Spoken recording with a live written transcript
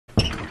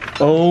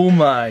Oh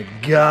my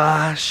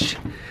gosh.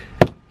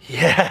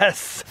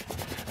 Yes.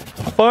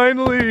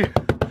 Finally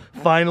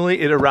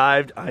it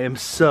arrived. I am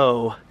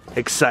so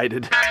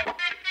excited.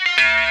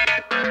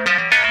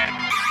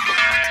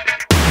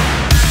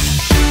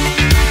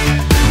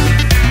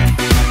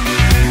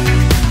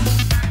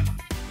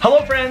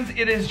 Hello friends,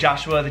 it is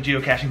Joshua, the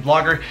geocaching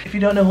vlogger. If you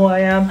don't know who I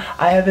am,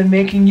 I have been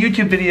making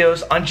YouTube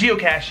videos on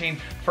geocaching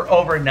for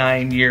over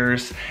 9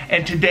 years.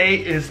 And today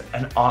is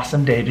an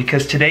awesome day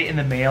because today in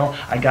the mail,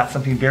 I got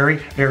something very,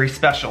 very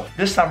special.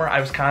 This summer, I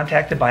was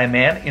contacted by a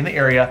man in the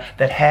area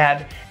that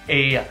had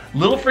a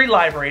little free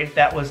library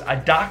that was a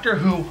Doctor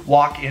Who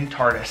walk-in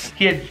TARDIS.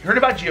 He had heard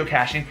about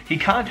geocaching. He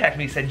contacted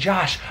me and said,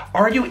 Josh,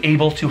 are you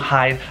able to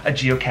hide a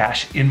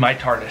geocache in my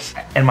TARDIS?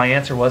 And my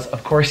answer was,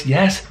 of course,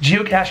 yes.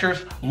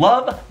 Geocachers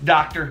love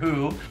Doctor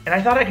Who. And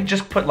I thought I could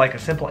just put like a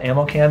simple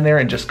ammo can there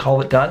and just call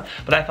it done.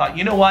 But I thought,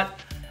 you know what?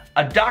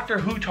 A Doctor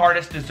Who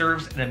TARDIS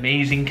deserves an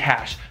amazing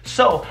cache.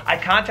 So I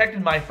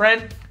contacted my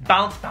friend,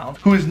 Bounce,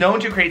 who is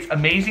known to create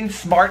amazing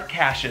smart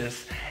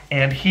caches.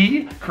 And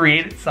he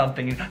created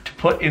something to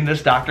put in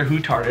this Doctor Who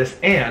TARDIS,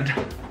 and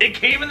it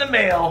came in the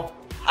mail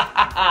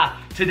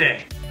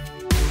today.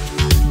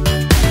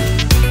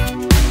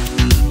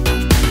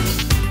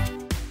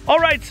 All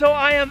right, so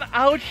I am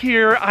out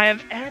here. I am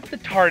at the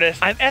TARDIS.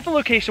 I'm at the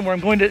location where I'm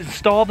going to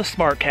install the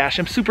smart cache.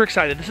 I'm super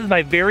excited. This is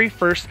my very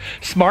first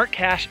smart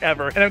cache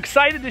ever, and I'm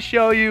excited to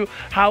show you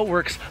how it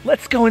works.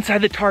 Let's go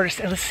inside the TARDIS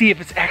and let's see if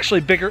it's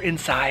actually bigger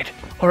inside.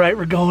 All right,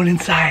 we're going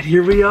inside.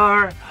 Here we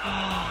are.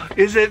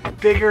 Is it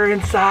bigger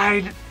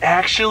inside?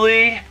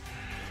 Actually,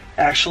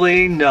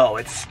 no,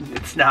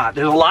 it's not.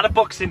 There's a lot of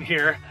books in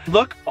here.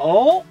 Look,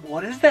 oh,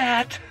 what is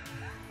that?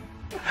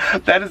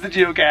 That is the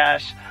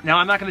geocache. Now,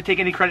 I'm not gonna take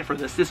any credit for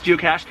this. This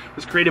geocache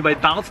was created by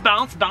Bounce.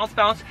 Bounce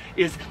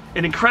is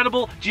an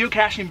incredible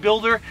geocaching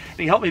builder, and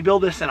he helped me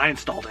build this, and I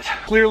installed it.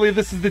 Clearly,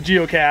 this is the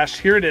geocache.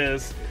 Here it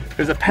is.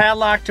 There's a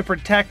padlock to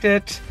protect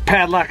it.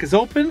 Padlock is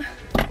open.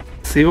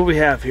 Let's see what we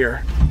have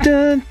here.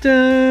 Dun,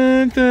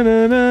 dun, dun,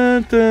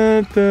 dun,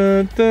 dun,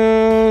 dun,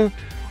 dun.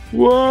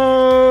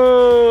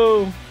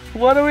 Whoa!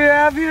 What do we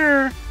have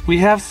here? We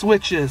have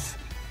switches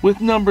with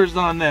numbers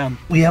on them.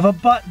 We have a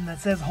button that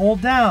says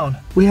hold down.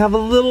 We have a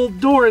little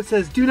door that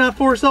says do not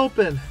force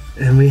open.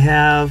 And we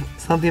have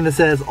something that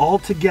says all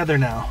together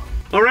now.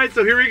 All right,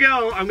 so here we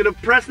go. I'm gonna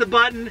press the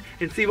button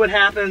and see what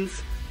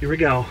happens. Here we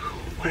go.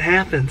 What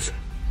happens?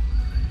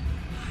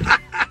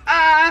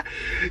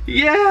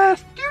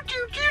 Yes!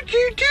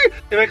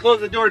 If I close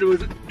the door,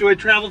 do I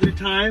travel through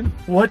time?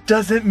 What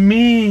does it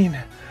mean?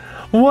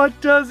 What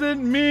does it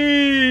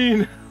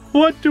mean?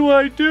 What do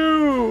I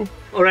do?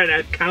 All right,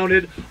 I've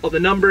counted all the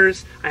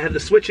numbers, I have the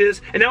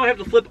switches, and now I have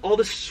to flip all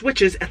the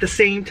switches at the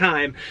same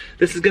time.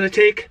 This is gonna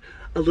take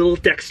a little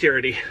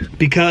dexterity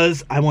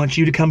because I want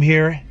you to come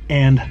here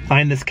and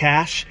find this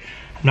cache.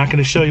 I'm not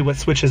gonna show you what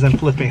switches I'm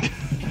flipping.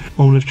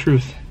 Moment of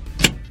truth.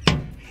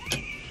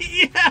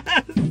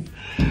 Yes!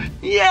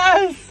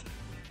 Yes!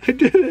 I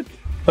did it.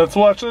 Let's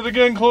watch it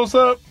again close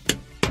up.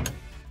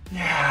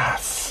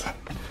 Yes.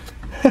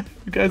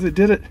 You guys, I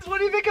did it. What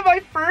do you think of my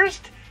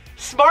first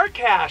smart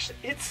cache?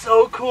 It's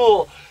so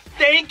cool.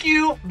 Thank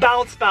you,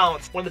 Bounce.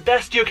 One of the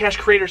best geocache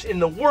creators in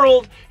the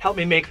world. Helped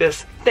me make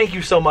this. Thank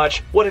you so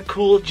much. What a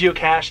cool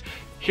geocache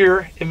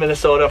here in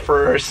Minnesota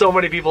for so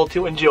many people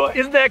to enjoy.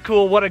 Isn't that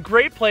cool? What a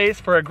great place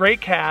for a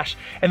great cache.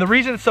 And the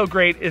reason it's so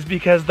great is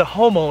because the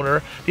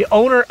homeowner, the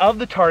owner of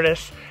the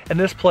TARDIS and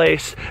this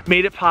place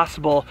made it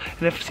possible.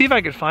 And see if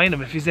I can find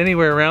him, if he's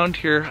anywhere around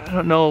here. I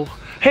don't know.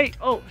 Hey,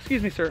 oh,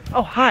 excuse me, sir.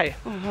 Oh, hi.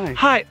 Oh, hi.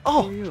 Hi.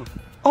 Oh. How are you?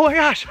 Oh my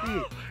gosh.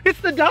 Hey. It's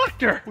the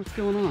doctor. What's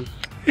going on?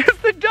 It's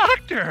the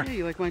doctor. Hey,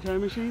 you like my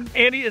time machine?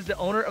 Andy is the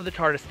owner of the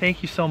TARDIS.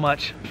 Thank you so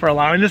much for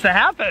allowing this to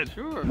happen.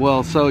 Sure.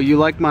 Well, so you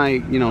like my,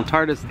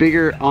 TARDIS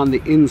bigger on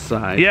the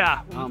inside.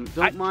 Yeah.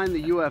 Don't mind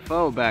the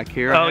UFO back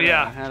here. Oh, I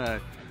yeah. had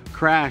a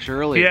crash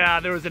earlier. Yeah,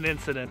 there was an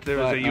incident. There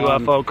was a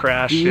UFO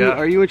crash.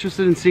 Are you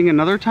interested in seeing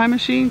another time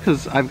machine?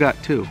 Because I've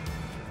got two.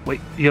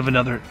 Wait, you have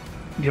another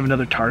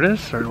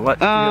TARDIS or what?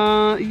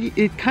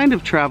 It kind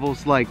of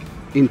travels like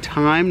in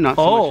time, not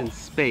so much in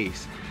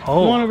space. Oh.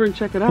 Come on over and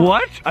check it out.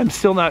 What? I'm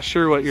still not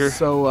sure what you're...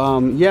 So,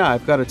 yeah,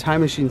 I've got a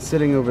time machine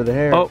sitting over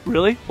there. Oh,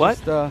 really? What?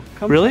 Just,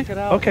 come really? check it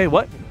out. Okay,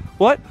 what?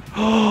 What?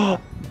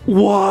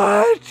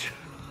 What?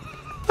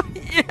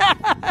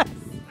 Yes!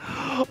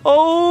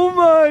 Oh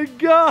my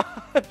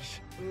gosh!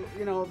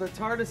 The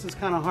TARDIS is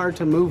kind of hard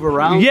to move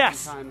around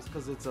sometimes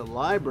because it's a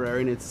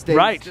library and it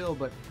stays still,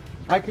 but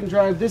I can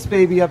drive this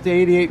baby up to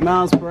 88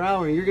 miles per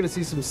hour and you're going to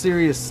see some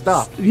serious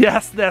stuff.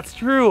 Yes, that's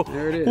true.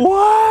 There it is.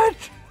 What?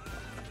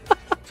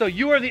 So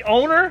you are the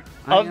owner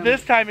of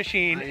this time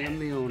machine. I am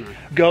the owner.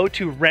 Go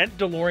to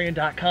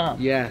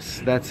rentdelorean.com.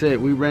 Yes, that's it.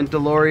 We rent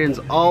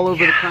DeLoreans all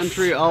over the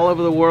country, all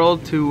over the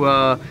world.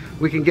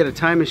 We can get a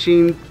time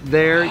machine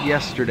there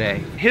yesterday.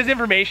 His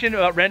information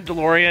about Rent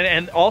DeLorean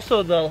and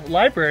also the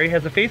library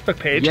has a Facebook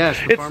page. Yes,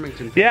 the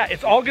Farmington page. Yeah,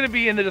 it's all going to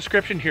be in the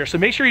description here. So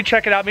make sure you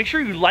check it out. Make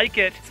sure you like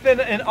it. It's been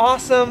an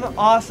awesome,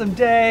 awesome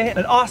day,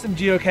 an awesome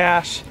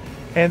geocache.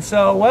 And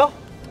so, well,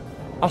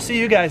 I'll see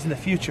you guys in the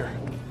future.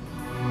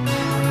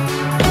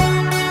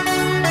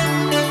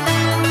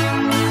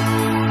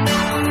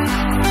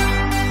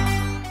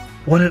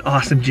 What an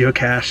awesome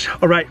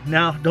geocache. All right,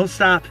 now don't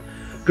stop.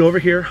 Go over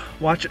here,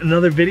 watch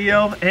another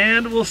video,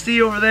 and we'll see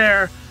you over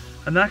there.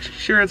 I'm not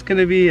sure it's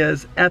gonna be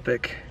as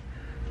epic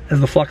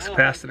as the flux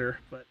capacitor,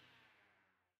 but